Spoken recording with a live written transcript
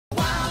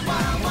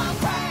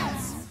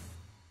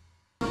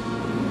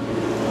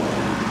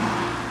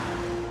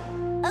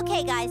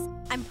Okay, guys,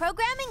 I'm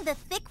programming the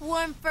thick,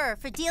 warm fur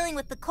for dealing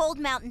with the cold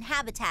mountain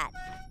habitat.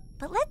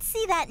 But let's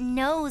see that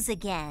nose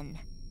again.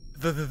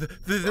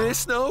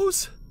 This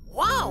nose?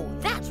 Whoa,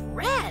 that's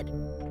red.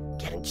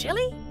 Getting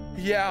chilly?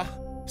 Yeah,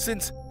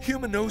 since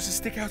human noses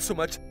stick out so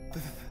much,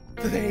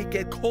 they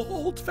get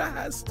cold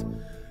fast.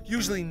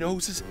 Usually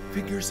noses,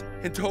 fingers,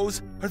 and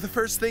toes are the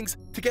first things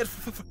to get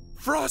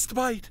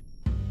frostbite.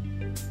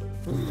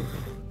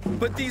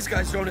 But these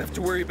guys don't have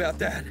to worry about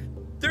that.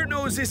 Their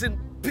nose isn't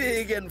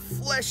big and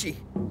fleshy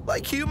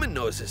like human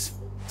noses,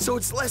 so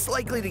it's less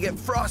likely to get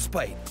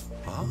frostbite.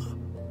 Huh?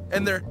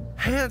 And their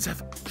hands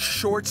have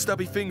short,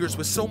 stubby fingers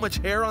with so much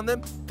hair on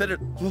them that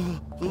it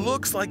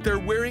looks like they're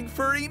wearing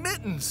furry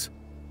mittens.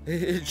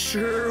 It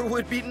sure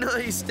would be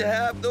nice to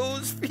have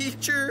those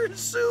features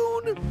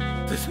soon.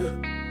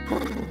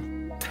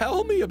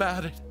 Tell me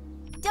about it.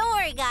 Don't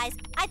worry, guys.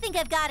 I think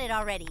I've got it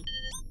already.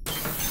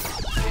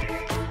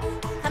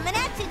 Coming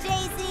at you,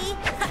 Jay-Z.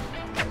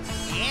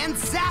 And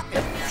zap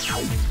it.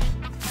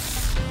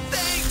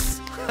 Thanks.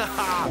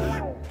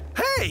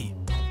 Hey!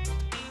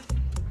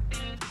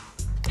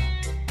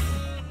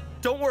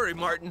 Don't worry,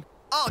 Martin.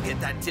 I'll get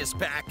that disc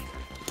back.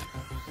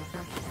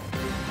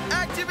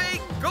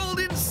 Activate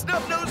Golden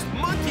Snub-Nosed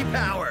Monkey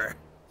Power.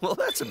 Well,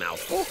 that's a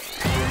mouthful.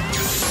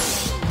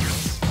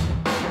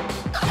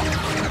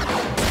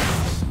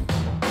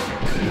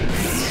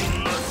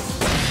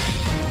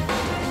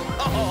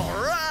 All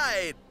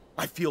right.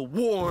 I feel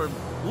warm,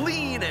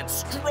 lean, and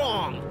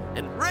strong,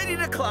 and ready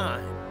to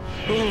climb.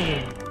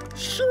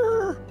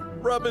 Sure.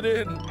 Rub it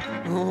in.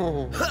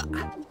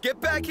 Get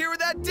back here with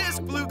that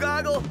disc, Blue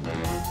Goggle.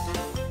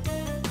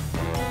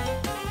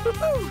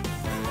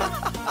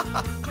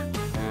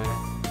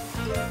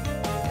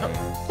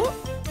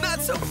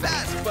 Not so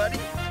fast, buddy.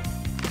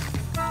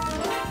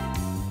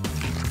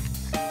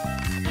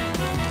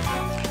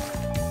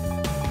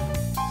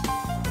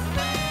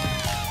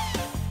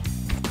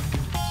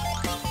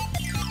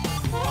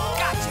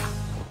 Gotcha.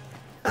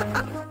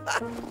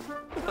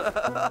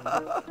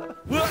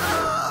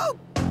 Whoa!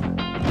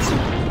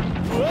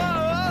 Whoa!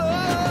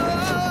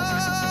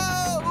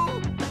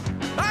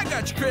 I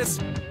got you, Chris.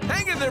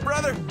 Hang in there,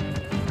 brother.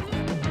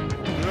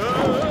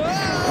 Whoa!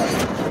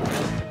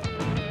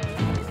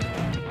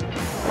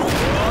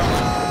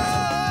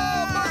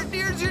 Martin,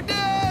 here's your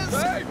disc.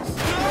 Thanks.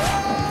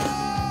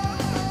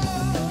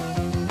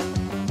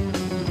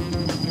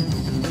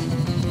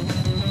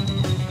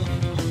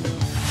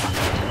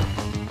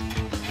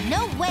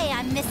 No way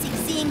I'm missing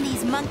seeing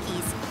these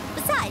monkeys.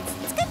 Besides,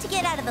 it's good to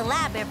get out of the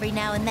lab every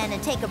now and then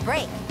and take a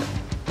break.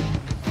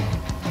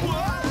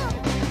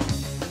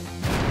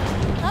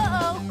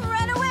 Uh-oh,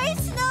 run away,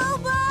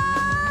 Snowball!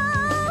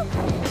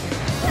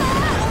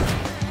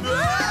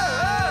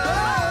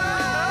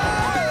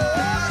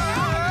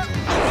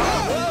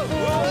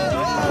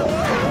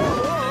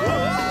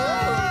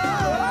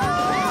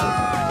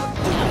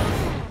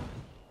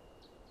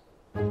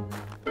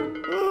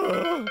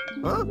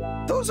 Huh?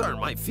 Those aren't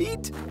my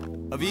feet.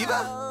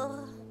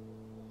 Aviva?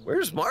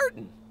 Where's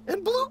Martin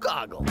and Blue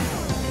Goggle?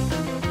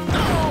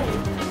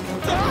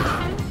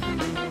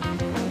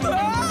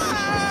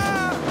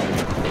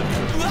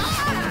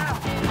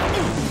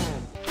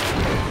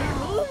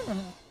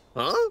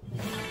 Huh?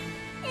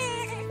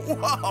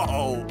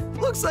 Whoa!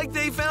 Looks like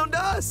they found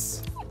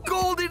us!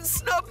 Golden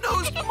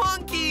Snub-Nosed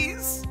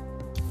Monkeys!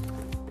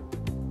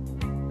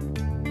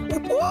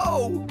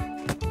 Whoa!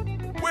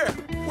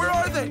 Where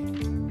are they?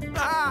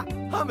 Ah,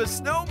 I'm a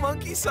snow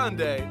monkey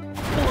sundae.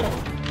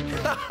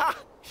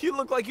 You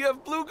look like you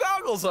have blue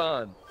goggles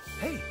on.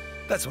 Hey,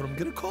 that's what I'm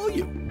gonna call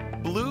you,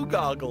 Blue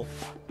Goggle.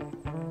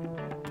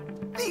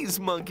 These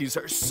monkeys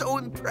are so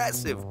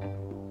impressive.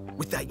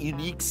 With that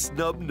unique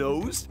snub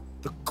nose,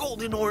 the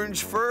golden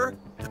orange fur,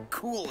 the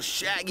cool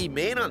shaggy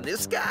mane on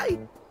this guy.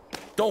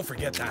 Don't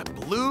forget that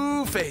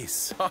blue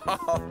face.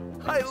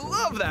 I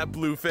love that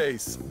blue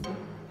face.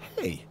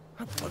 Hey,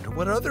 I wonder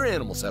what other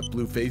animals have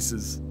blue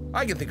faces.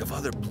 I can think of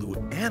other blue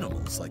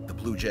animals like the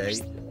blue jay,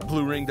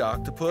 blue-ringed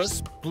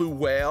octopus, blue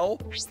whale,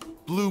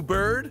 blue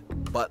bird,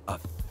 but a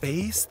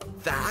face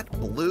that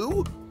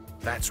blue?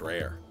 That's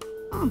rare.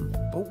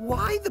 But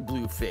why the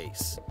blue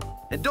face?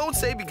 And don't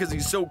say because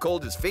he's so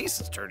cold his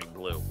face is turning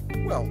blue.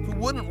 Well, who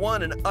wouldn't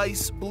want an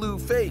ice blue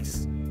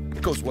face?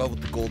 It goes well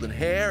with the golden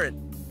hair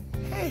and,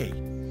 hey,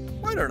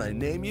 why don't I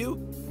name you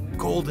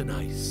Golden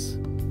Ice?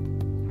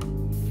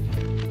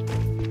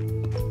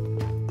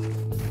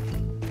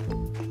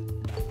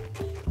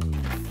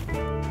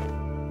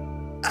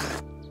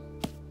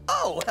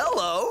 Oh,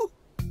 hello.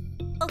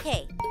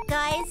 Okay,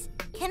 guys,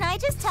 can I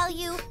just tell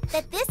you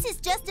that this is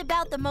just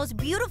about the most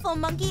beautiful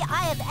monkey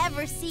I have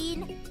ever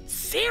seen?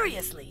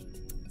 Seriously?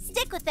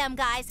 Stick with them,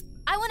 guys.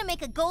 I want to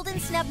make a golden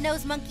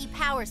snub-nosed monkey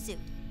power suit.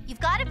 You've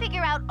got to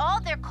figure out all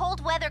their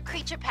cold weather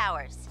creature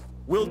powers.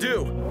 Will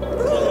do.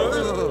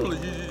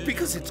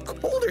 Because it's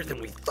colder than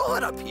we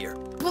thought up here.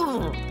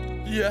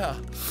 Yeah.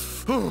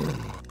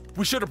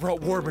 We should have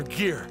brought warmer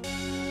gear.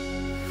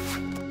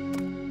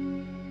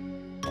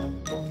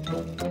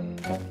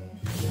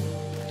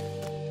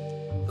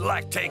 Like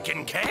like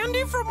taking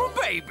candy from a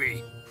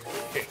baby.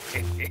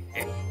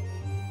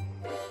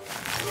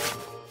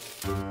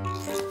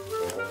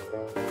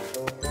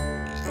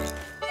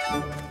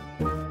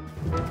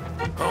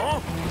 Huh?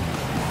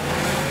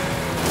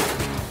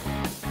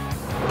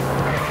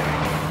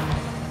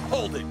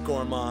 Hold it,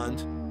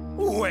 Gourmand.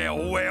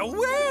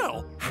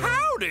 Well.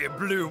 Howdy,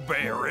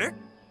 Blueberry.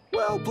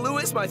 Well, blue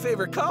is my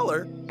favorite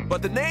color,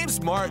 but the name's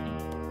Martin.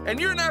 And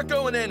you're not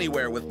going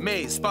anywhere with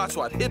Maze,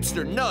 Spotswat,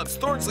 Hipster, Nubs,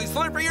 Thornsley,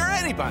 Slurpee, or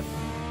anybody.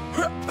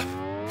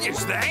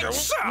 Is that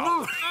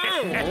so?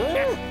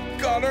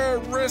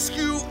 Gotta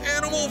rescue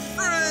animal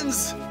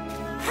friends.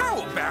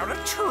 How about a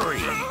tree?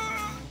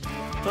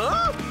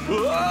 Huh?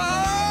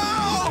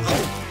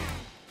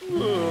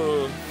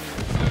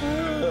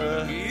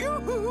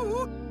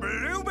 Yoo-hoo,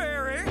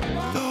 Blueberry.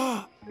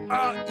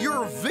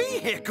 Your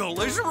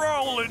vehicle is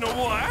rolling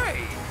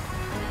away.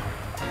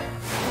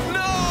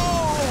 No!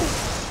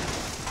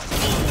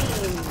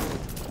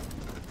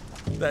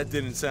 That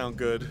didn't sound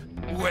good.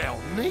 Well,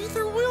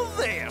 neither will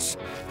this.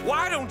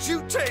 Why don't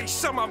you taste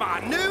some of my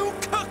new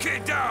cookie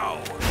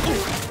dough?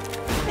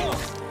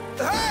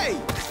 Hey!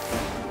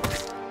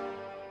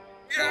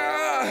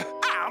 Yeah!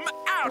 I'm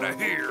out of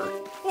here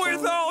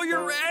with all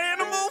your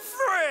animal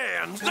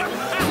friends.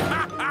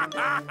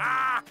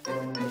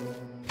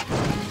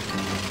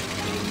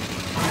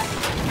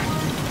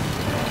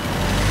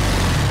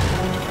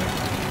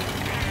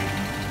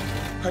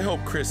 I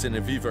hope Chris and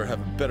Aviva are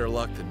having better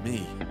luck than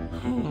me.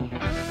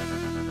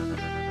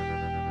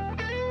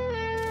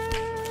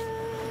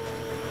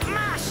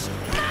 Mash!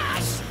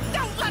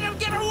 Don't let him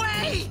get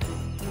away!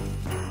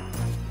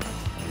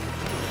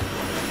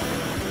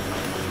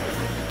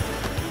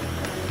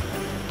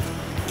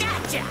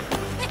 Gotcha!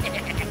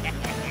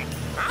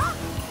 Huh?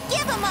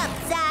 Give him up,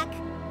 Zach.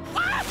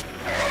 What?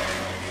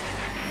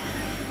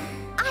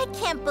 I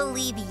can't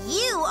believe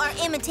you are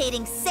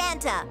imitating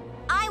Santa.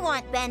 I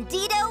want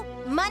Bandito,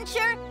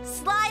 Muncher,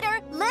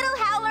 Slider, Little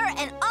Howler,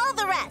 and all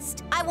the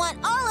rest. I want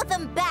all of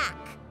them back.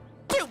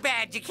 Too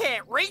bad you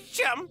can't reach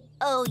him.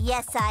 Oh,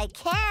 yes, I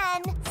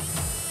can.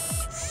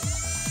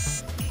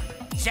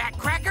 Jack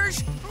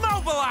Crackers,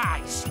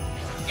 mobilize!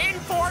 In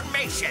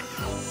formation!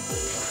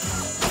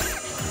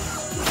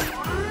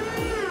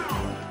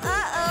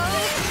 Uh-oh.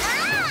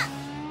 Ah!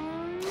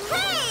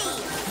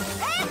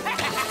 Hey!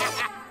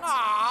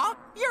 Aw,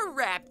 you're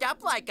wrapped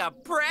up like a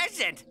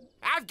present.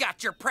 I've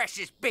got your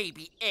precious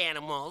baby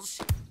animals.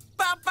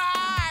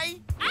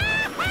 Bye-bye!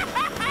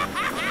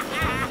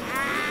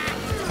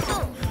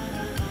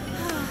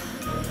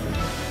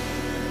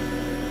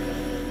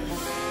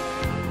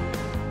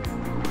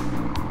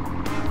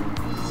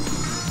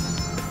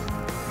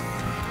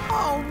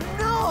 Oh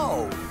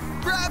no!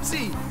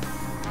 Grabsy!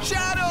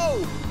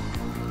 Shadow!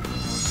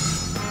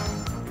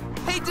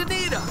 Hey,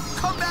 Danita!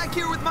 Come back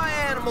here with my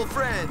animal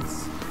friends!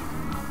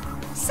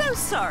 So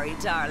sorry,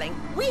 darling.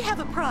 We have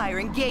a prior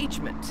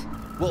engagement.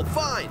 Well,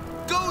 fine.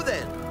 Go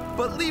then.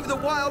 But leave the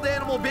wild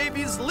animal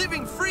babies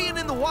living free and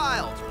in the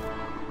wild.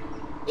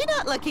 You're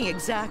not looking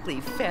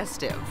exactly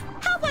festive.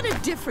 How about a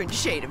different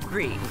shade of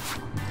green?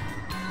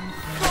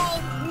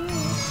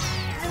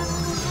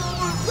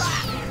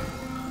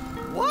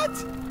 What?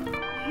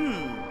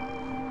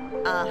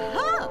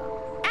 Uh-huh.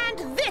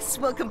 And this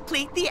will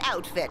complete the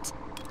outfit.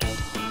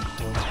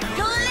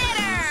 Glitter!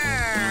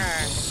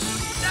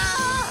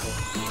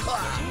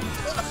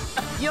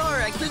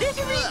 You're a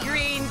glittery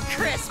green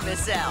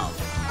Christmas elf.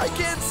 I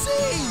can't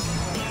see!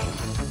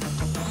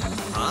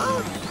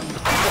 Huh?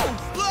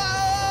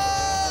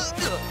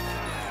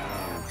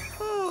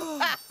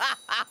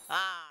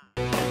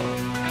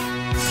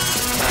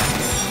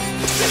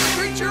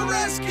 Creature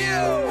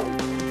rescue!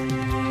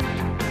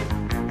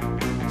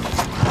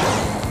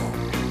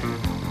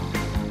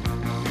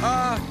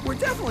 We're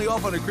definitely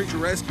off on a creature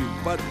rescue,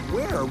 but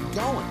where are we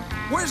going?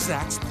 Where's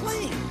Zach's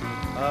plane?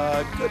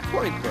 Good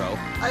point, bro.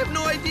 I have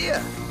no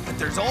idea. But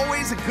there's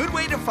always a good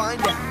way to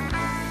find out.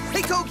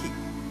 Hey, Koki,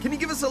 can you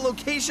give us a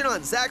location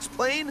on Zach's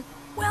plane?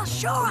 Well,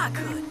 sure I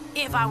could,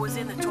 if I was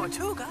in the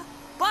Tortuga.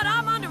 But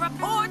I'm under a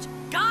porch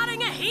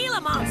guarding a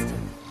Gila monster.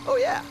 Oh,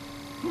 yeah.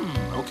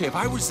 Okay, if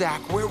I were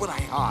Zach, where would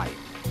I hide?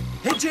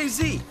 Hey,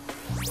 Jay-Z,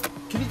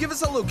 can you give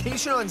us a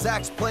location on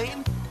Zach's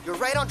plane? You're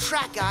right on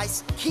track,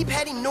 guys. Keep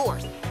heading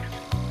north.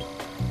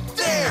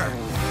 There!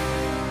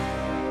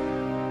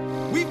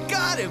 We've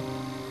got him!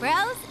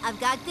 Bros, I've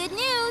got good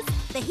news.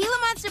 The Gila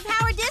Monster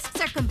power discs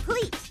are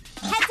complete.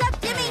 Heads up,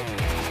 Jimmy.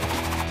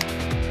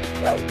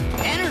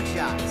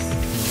 Energize.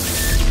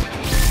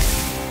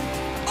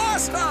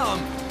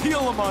 Awesome!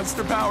 Gila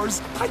Monster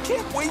powers. I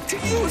can't wait to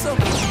use them.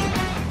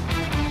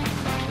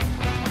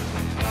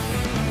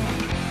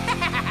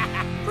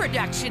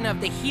 Production of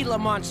the Gila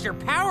Monster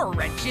Power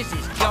Wrenches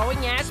is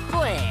going as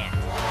planned.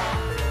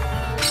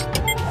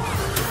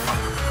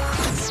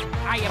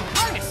 I am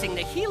harnessing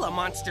the Gila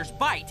Monster's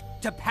bite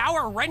to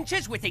power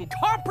wrenches with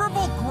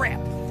incomparable grip.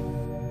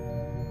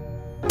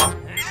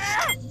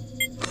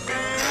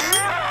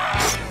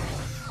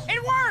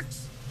 It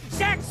works!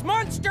 Zach's These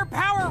monster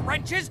power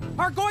wrenches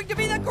are going to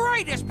be the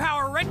greatest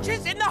power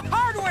wrenches in the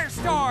hardware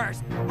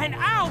stores! And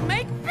I'll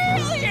make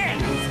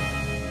millions!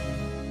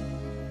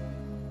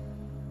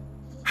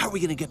 How are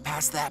we gonna get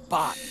past that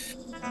bot?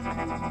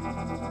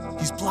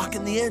 He's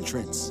blocking the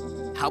entrance.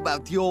 How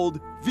about the old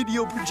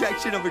video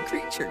projection of a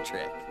creature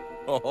trick?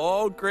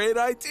 Oh, great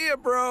idea,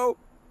 bro.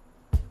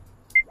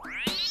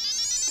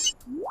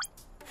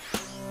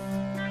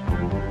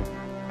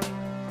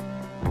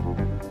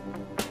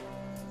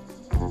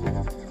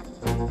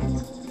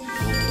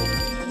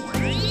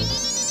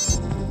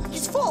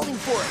 He's falling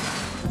for it.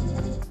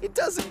 It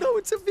doesn't know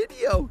it's a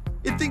video.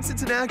 It thinks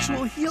it's an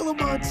actual Gila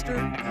monster.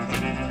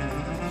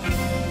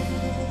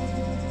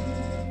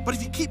 But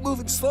if you keep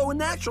moving slow and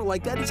natural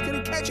like that, he's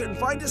gonna catch it and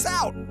find us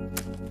out.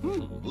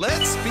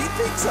 Let's speed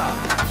things up.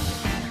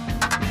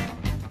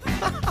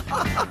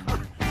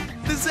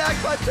 The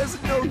Zagbot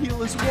doesn't know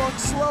Gilas walk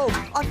slow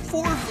on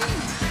 4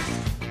 feet.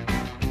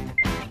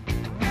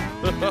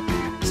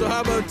 So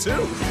how about 2?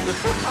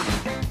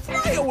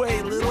 Fly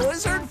away, little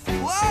lizard,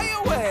 fly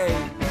away.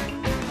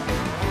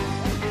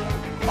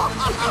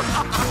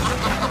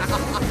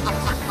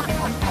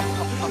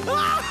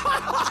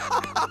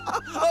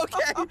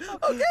 Okay,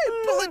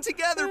 pull it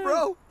together,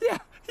 bro. Yeah,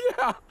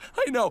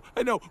 I know.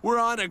 We're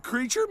on a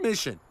creature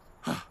mission.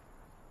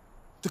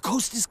 The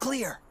coast is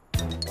clear.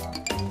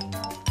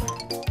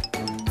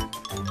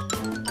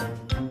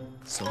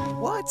 So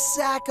what's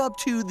Zach up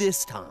to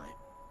this time?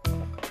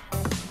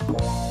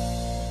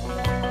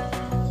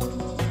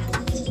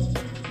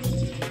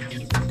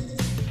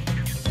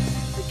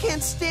 I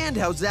can't stand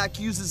how Zach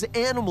uses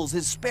animals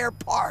as spare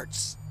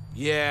parts.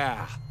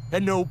 Yeah,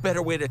 and no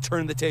better way to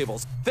turn the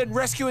tables than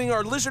rescuing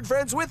our lizard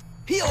friends with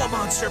Gila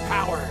monster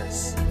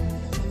powers.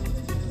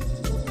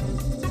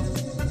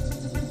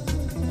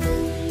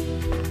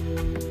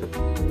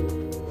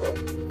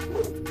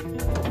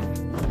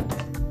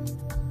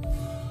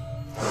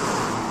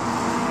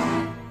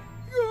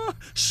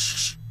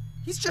 Shh!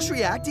 He's just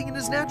reacting in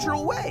his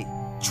natural way.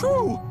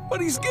 True,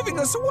 but he's giving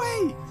us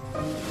away.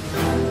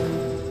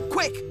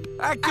 Quick!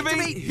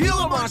 Activate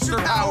Gila monster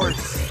powers.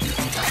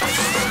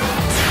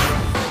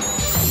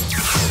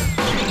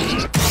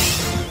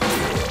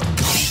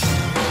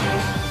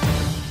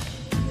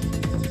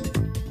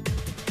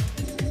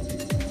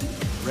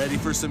 Ready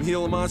for some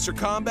Gila monster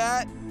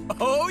combat?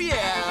 Oh,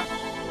 yeah.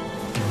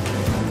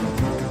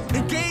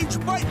 Engage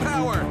bite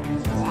power.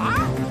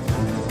 What?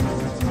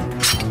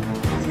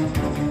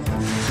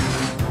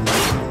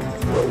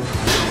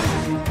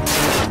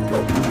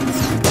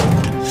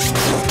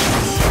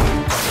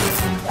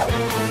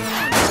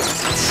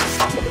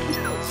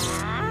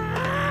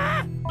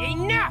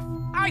 Enough!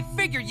 I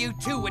figured you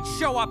two would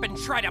show up and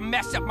try to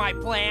mess up my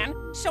plan,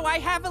 so I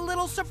have a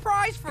little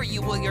surprise for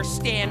you while you're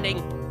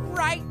standing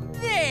right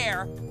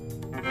there.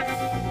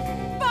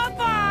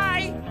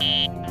 Bye-bye!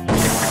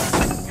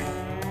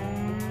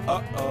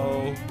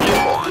 Uh-oh.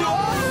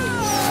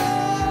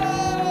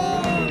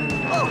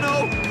 Oh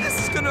no, this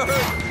is gonna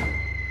hurt.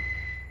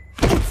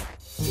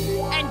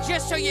 And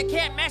just so you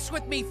can't mess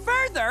with me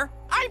further,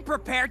 I'm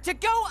prepared to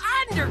go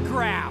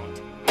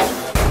underground.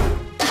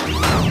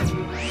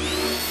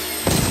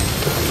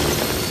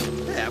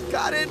 Yeah, I've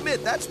gotta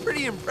admit, that's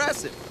pretty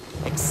impressive.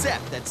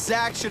 Except that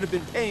Zach should have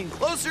been paying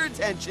closer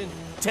attention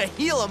to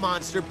Gila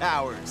monster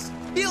powers.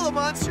 Gila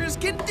monsters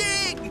can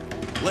dig!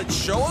 Let's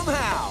show him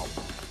how.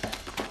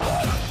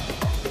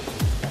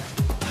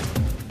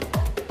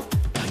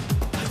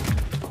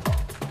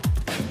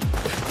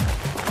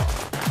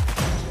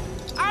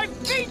 I've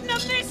beaten them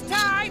this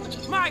time!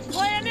 My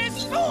plan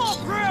is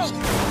foolproof!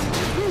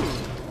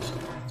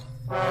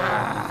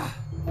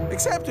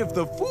 Except if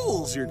the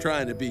fools you're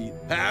trying to beat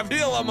have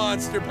Gila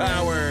monster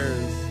powers.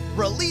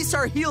 Release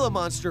our Gila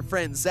monster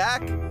friend,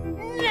 Zach.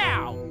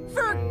 Now,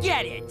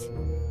 forget it!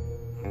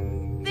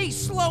 These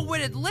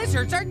slow-witted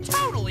lizards are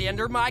totally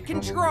under my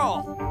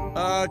control.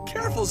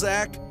 Careful,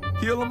 Zach.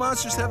 Gila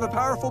monsters have a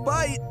powerful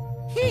bite.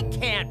 He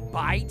can't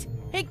bite.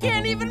 He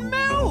can't even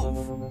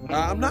move.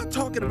 I'm not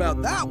talking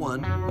about that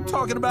one. I'm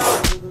talking about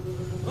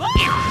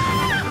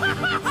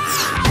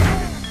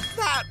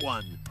that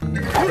one.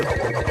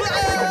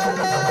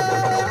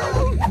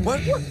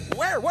 What?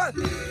 Where? What?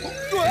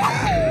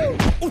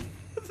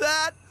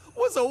 That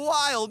was a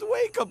wild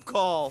wake-up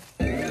call.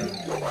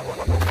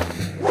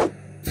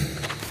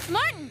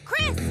 Martin,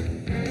 Chris,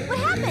 what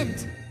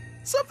happened?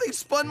 Something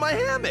spun my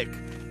hammock.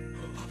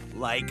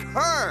 Like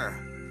her.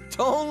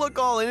 Don't look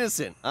all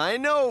innocent. I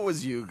know it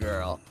was you,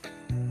 girl.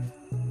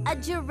 A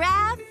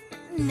giraffe?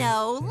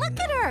 No, look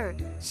at her.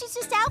 She's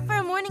just out for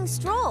a morning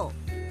stroll.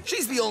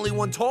 She's the only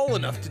one tall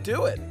enough to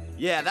do it.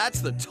 Yeah, that's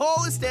the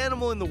tallest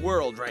animal in the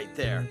world right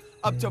there.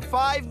 Up to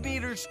 5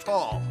 meters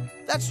tall.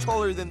 That's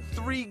taller than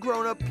 3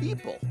 grown-up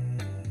people.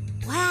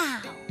 Wow,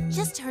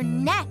 just her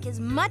neck is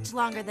much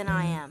longer than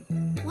I am.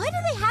 Why do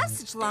they have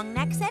such long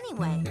necks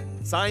anyway?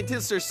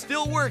 Scientists are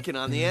still working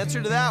on the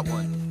answer to that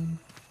one.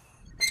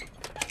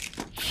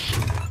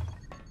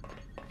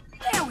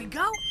 There we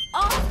go.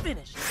 All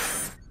finished.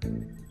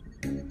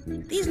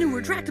 These new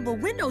retractable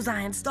windows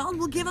I installed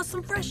will give us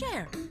some fresh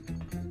air.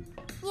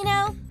 You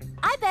know,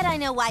 I bet I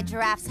know why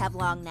giraffes have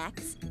long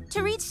necks.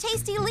 To reach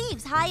tasty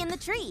leaves high in the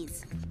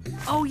trees.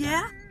 Oh,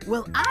 yeah?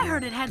 Well, I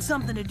heard it had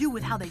something to do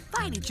with how they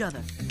fight each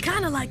other.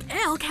 Kinda like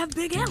elk have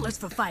big antlers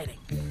for fighting.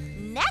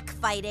 Neck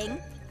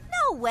fighting?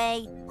 No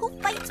way. Who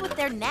fights with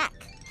their neck?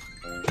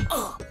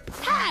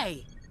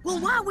 Hey! Well,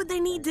 why would they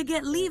need to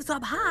get leaves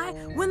up high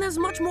when there's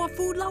much more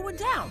food lower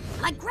down,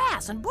 like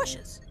grass and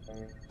bushes?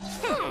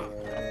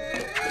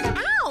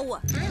 Ow!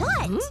 What?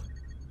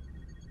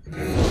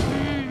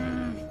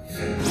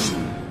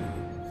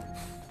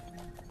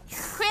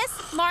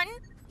 Chris, Martin,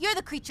 you're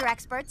the creature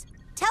experts.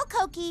 Tell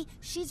Koki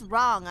she's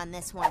wrong on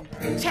this one.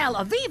 Tell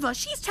Aviva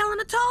she's telling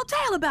a tall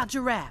tale about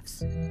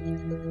giraffes.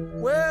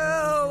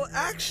 Well,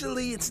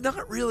 actually, it's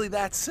not really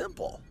that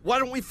simple. Why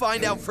don't we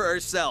find out for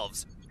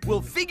ourselves?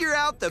 We'll figure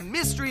out the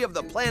mystery of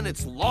the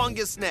planet's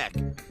longest neck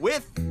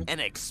with an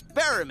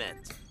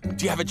experiment.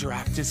 Do you have a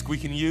giraffe disc we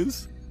can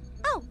use?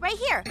 Oh, right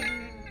here.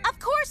 Of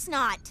course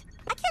not.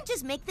 I can't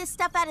just make this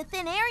stuff out of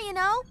thin air, you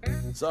know?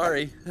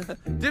 Sorry.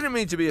 Didn't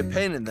mean to be a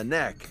pain in the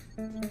neck.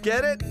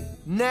 Get it?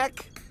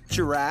 Neck,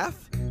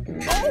 giraffe.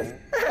 Oh,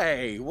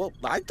 hey, well,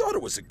 I thought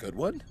it was a good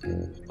one.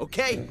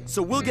 Okay,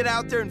 so we'll get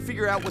out there and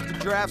figure out what the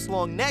giraffe's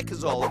long neck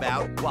is all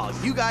about while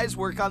you guys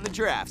work on the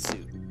giraffe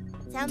suit.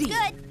 Sounds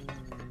good.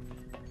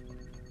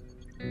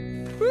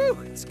 Whew,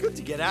 it's good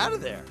to get out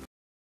of there.